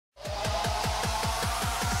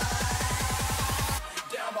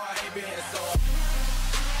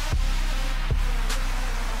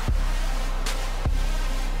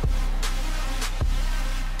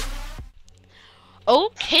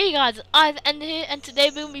Okay guys, I've ended here, and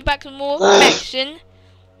today we'll be back with more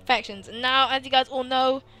factions. And now, as you guys all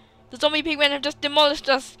know, the zombie pigmen have just demolished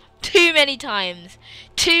us too many times.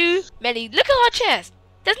 Too many. Look at our chest.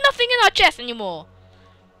 There's nothing in our chest anymore.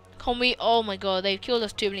 Can we? Oh my god, they've killed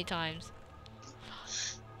us too many times.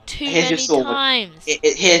 Here's your sword. Times.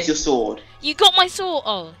 Here's your sword. You got my sword.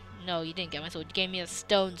 Oh no, you didn't get my sword. You gave me a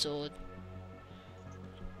stone sword.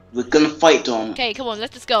 We're gonna fight Dom. Okay, come on,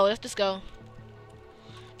 let's just go. Let's just go.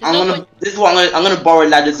 This is what I'm gonna borrow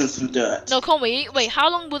ladders and some dirt. No, can't we? Wait, how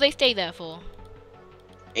long will they stay there for?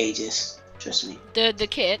 Ages, trust me. The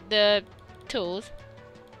kit, the tools.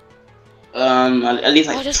 At least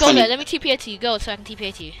like. Oh, just 20. go there. Let me TP to you. Go so I can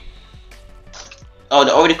TP to you. Oh,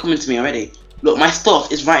 they're already coming to me already. Look, my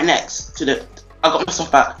stuff is right next to the. I got my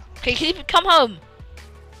stuff back. Okay, can you come home?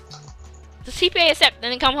 Just TP accept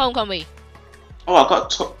and then come home, can we? Oh, I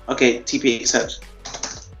got. Okay, TP accept.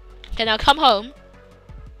 Okay, now come home.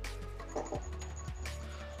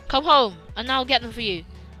 Come home, and I'll get them for you.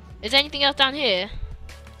 Is there anything else down here?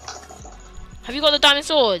 Have you got the diamond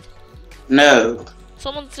sword? No.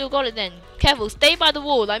 Someone still got it then. Careful, stay by the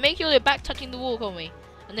wall. Like, make sure your back touching the wall, can we?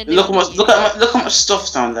 And then look how much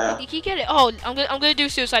stuff's down there. You can get it. Oh, I'm gonna do a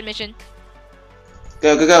suicide mission.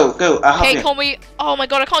 Go. Okay, can we? Oh my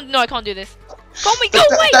god, I can't. No, I can't do this. Can we? Go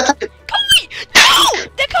away! Can we? No!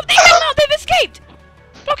 They come out. They've escaped.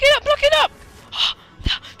 Block it up.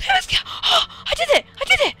 They've escaped. I did it.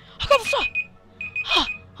 I got the stuff.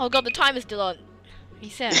 Oh god, the time is still on. He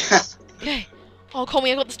said. Okay. Oh, call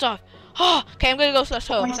me. I got the stuff. Okay, I'm gonna go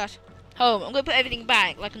home. I'm gonna put everything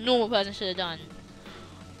back like a normal person should have done.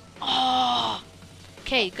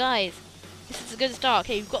 Okay, guys. This is a good start.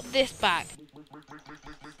 Okay, you've got this back.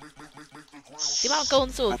 The amount of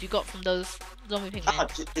golden swords you got from those zombie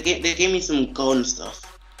pigmen. They gave me some golden stuff.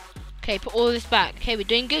 Okay, put all this back. Okay, we're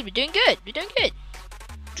doing good. We're doing good.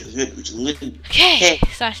 Okay,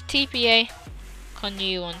 slash TPA. Can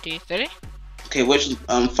you 1, 2, 3? Okay, which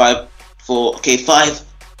 5, 4. Okay, 5.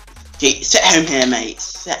 Okay, set home here, mate.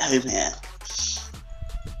 Set home here.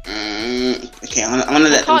 Okay, I'm gonna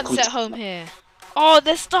let them come. I can't set home here. Oh,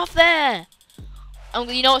 there's stuff there.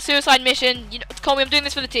 You know what? Suicide mission. You know, call me. I'm doing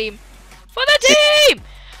this for the team. For the team.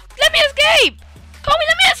 Let me escape. Call me.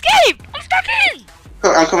 Let me escape. I'm stuck in.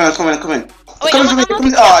 I'm coming. Oh, wait,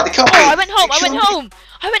 they killed me.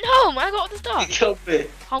 I went home. I got all the stuff. They killed me.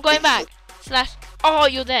 I'm going back. Slash. Oh,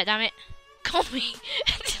 you're there. Damn it. Call me.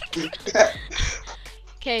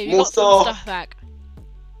 Okay, we got some stuff back.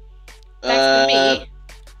 Thanks to me.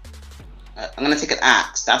 I'm gonna take an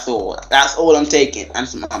axe. That's all I'm taking, and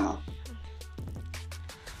some armor.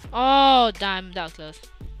 Oh damn, that was close.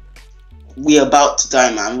 We're about to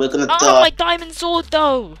die, man. We're gonna die. Oh, my diamond sword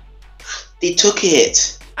though. They took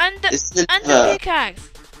it. And the pickaxe.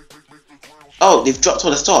 Oh, they've dropped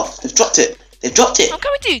all the stuff. They've dropped it. I'm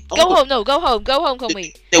coming to you. Go home. No, go home. Call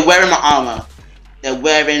me. They're wearing my armor.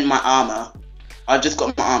 I just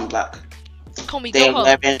got my armor back. Call me. Go home.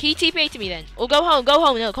 Can you TP to me then? Or go home.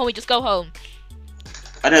 No, call me. Just go home.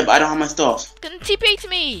 I know, but I don't have my stuff. Can TP to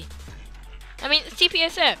me? I mean, TP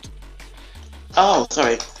accept. Oh,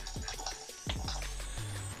 sorry.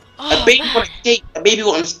 Oh, a baby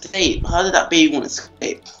want to escape. How did that baby want to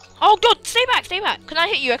escape? Oh god, stay back. Can I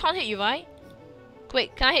hit you? I can't hit you, right?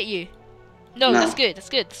 Wait, can I hit you? No. That's good.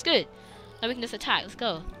 Now we can just attack. Let's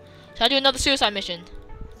go. Shall I do another suicide mission?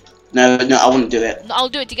 No, I wouldn't do it. No, I'll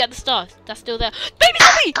do it to get the stuff. That's still there. Baby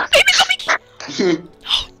zombie!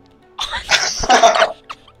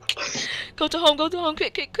 Go to home,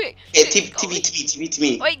 quick. Hey, TP to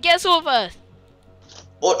me. Wait, get us all first.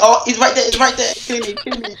 Oh, he's right there, Kill me.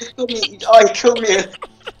 Just kill me. Oh, he killed me. No!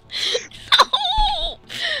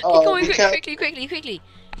 Oh, quickly. TP,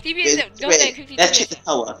 go there, quickly. Let's check the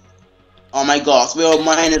tower. Oh my gosh, we're on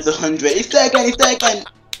minus 100. He's there again.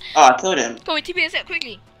 Oh, I killed him. Go, TP accept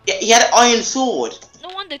quickly. Yeah, he had an iron sword. No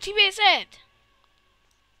wonder, TP accept.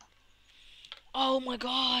 Oh my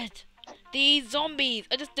god. These zombies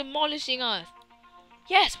are just demolishing us.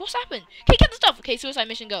 Yes, what's happened? Okay, get the stuff. Okay, suicide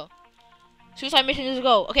mission, go.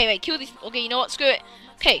 Okay, wait, kill these. Okay, you know what? Screw it.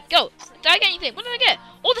 Okay, go. Did I get anything? What did I get?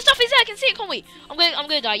 All the stuff is there. I can see it, can't we? I'm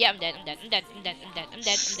gonna die. Yeah, I'm dead.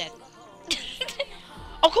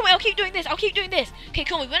 Oh, come on, I'll keep doing this. Okay,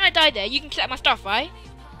 come on. When I die there, you can collect my stuff, right?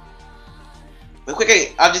 Wait,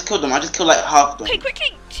 quickly. I just killed them. I just killed like half of them. Okay,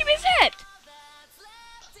 quickly. TP accept.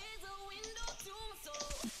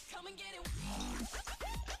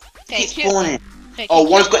 Okay, keep spawning. Okay, oh,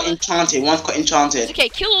 one's got enchanted. Okay,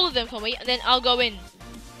 kill all of them, can we? And then I'll go in.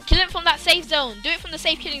 Kill them from that safe zone. Do it from the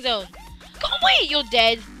safe killing zone. Come on, you're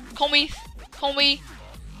dead. Call me,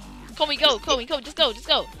 go. Just go.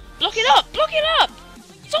 Block it up.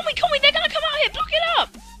 Zombie, come on, they're gonna come out here. Block it up.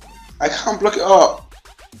 I can't block it up.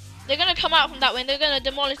 They're gonna come out from that way and they're gonna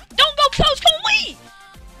demolish. Don't go close, come on.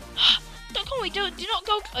 Don't come on, do not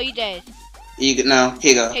go. Are you dead? You get now.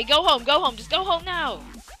 Here you go. Okay, go home, just go home now.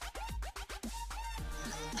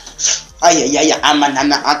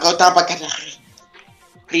 I go down back.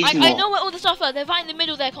 Please I more. know where all the stuff are. They're right in the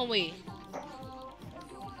middle there, can't we?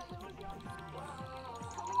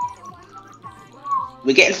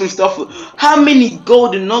 We're getting some stuff. How many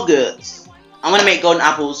golden nuggets? I'm gonna make golden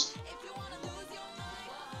apples.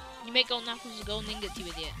 You make golden apples and golden ingots, you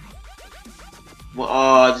idiot. Well,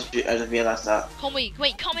 I just realized that. Come wait,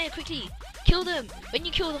 come here quickly. Kill them. When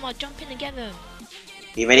you kill them, I'll jump in and get them.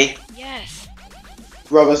 You ready? Yes.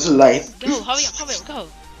 Brother's life. Go, hurry up, go.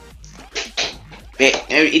 Wait,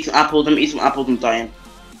 let me eat some apples. I'm dying.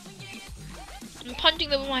 I'm punching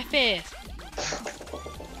them with my fist.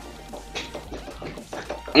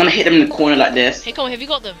 I'm gonna hit them in the corner like this. Hey, come on, have you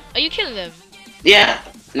got them? Are you killing them? Yeah,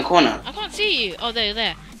 in the corner. I can't see you. Oh, they're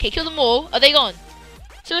there. Okay, kill them all. Are they gone?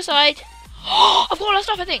 Suicide. Oh, I've got all that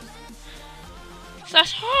stuff, I think.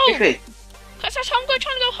 Slash home. Okay. Slash home,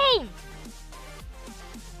 trying to go home.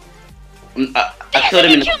 I killed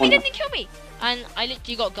him in the corner. They didn't kill me. And I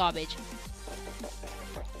literally got garbage.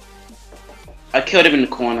 I killed him in the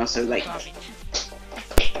corner, so like. Garbage.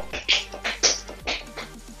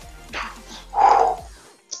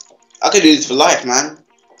 I could do this for life, man.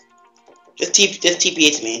 Just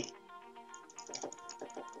TPA to me.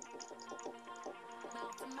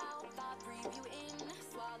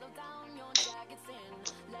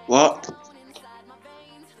 What?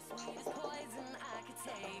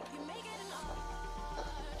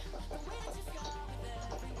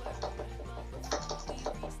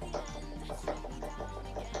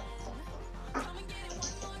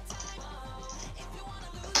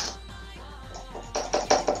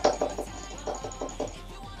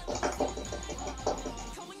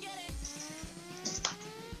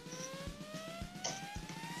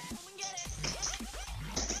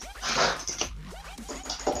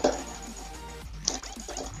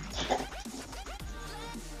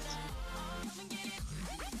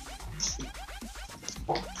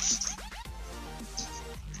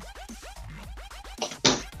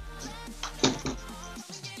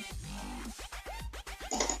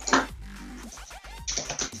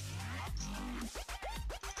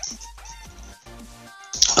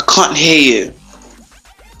 I can't hear you.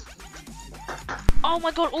 Oh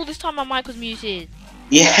my god, all this time my mic was muted.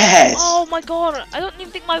 Yes. Oh my god, I don't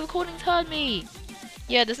even think my recordings heard me.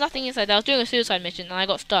 Yeah, there's nothing inside there. I was doing a suicide mission and I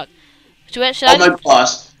got stuck. Should Oh my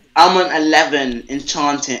gosh, I'm on 11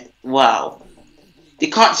 enchanting. Wow. They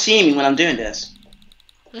can't see me when I'm doing this.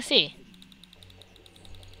 Let's see.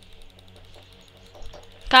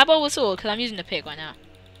 Can I borrow a sword? Because I'm using the pick right now.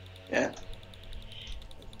 Yeah.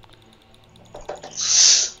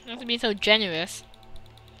 You have to be so generous.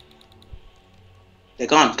 They're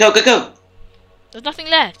gone. Go, go, go. There's nothing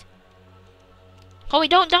left. Chloe,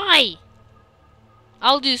 don't die.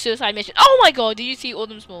 I'll do suicide mission. Oh my god, did you see all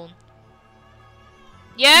them spawn?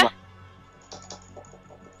 Yeah?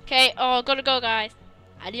 Okay, oh, gotta go, guys.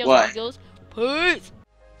 Adios, What? amigos. Peace.